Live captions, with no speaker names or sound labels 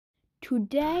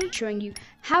today showing you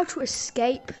how to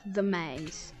escape the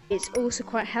maze. It's also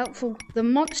quite helpful. The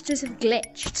monsters have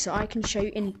glitched, so I can show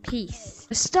you in peace.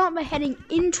 Let's start by heading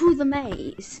into the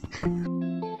maze.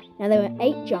 Now there are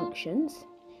 8 junctions,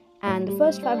 and the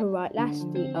first 5 are right, last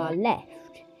 3 are left.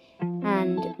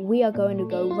 And we are going to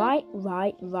go right,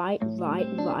 right, right, right,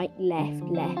 right, left,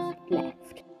 left,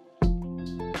 left.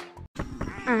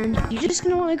 And you're just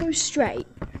going to want to go straight.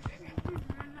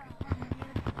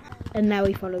 And now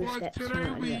we follow the steps.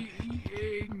 I'm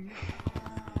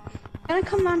going to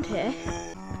come round here.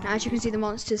 Now as you can see, the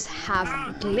monsters have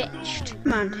glitched.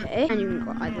 Come round here, and you can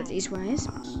go either of these ways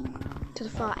to the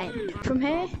far end. From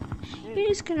here, you're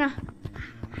just going to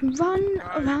run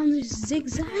around this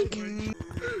zigzag.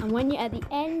 And when you're at the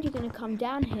end, you're going to come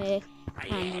down here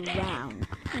and round.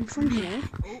 And from here,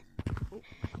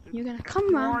 you're going to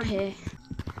come round here,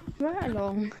 right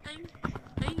along.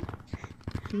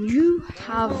 You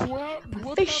have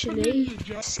officially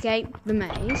escaped the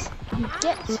maze. You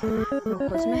get your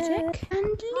cosmetic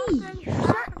and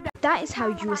leave. That is how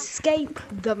you escape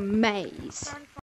the maze.